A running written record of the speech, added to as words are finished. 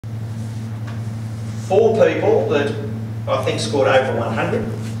4 people that I think scored over 100,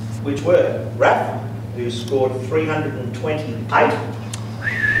 which were RAF, who scored 328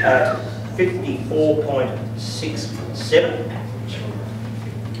 at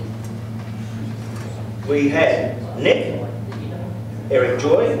 54.67. We had Eric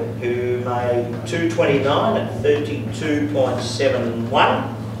Joy, who made 229 at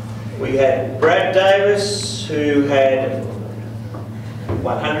 32.71. We had Brad Davis, who had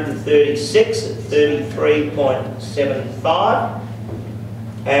 136 at 33.75.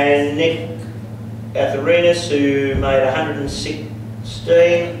 And Nick Atharinas, who made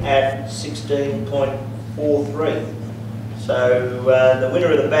 116 at 16.43. So the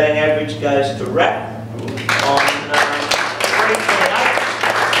winner of the batting average goes to RAF on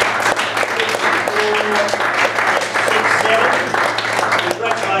 328.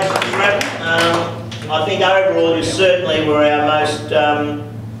 Congratulations, RAF. I think overall you certainly were our most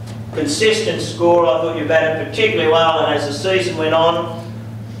consistent scorer. I thought you batted particularly well, and as the season went on,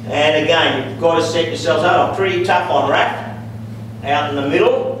 and again, you've got to set yourselves up pretty tough on RAF out in the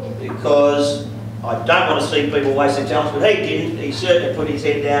middle, because I don't want to see people wasting talents, but he didn't. He certainly put his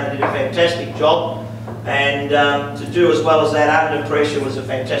head down and did a fantastic job. And to do as well as that under pressure was a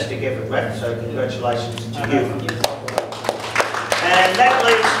fantastic effort, RAF, so congratulations to you. And that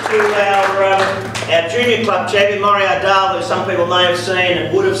leads to our junior club champion, Maury Ardal, who some people may have seen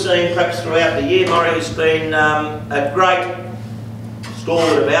and would have seen perhaps throughout the year. Maury has been a great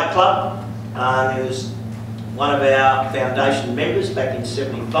stalwart of our club. He was one of our foundation members back in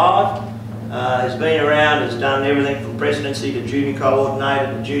 '75. Has been around, has done everything from presidency to junior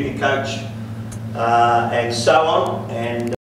coordinator to junior coach and so on. And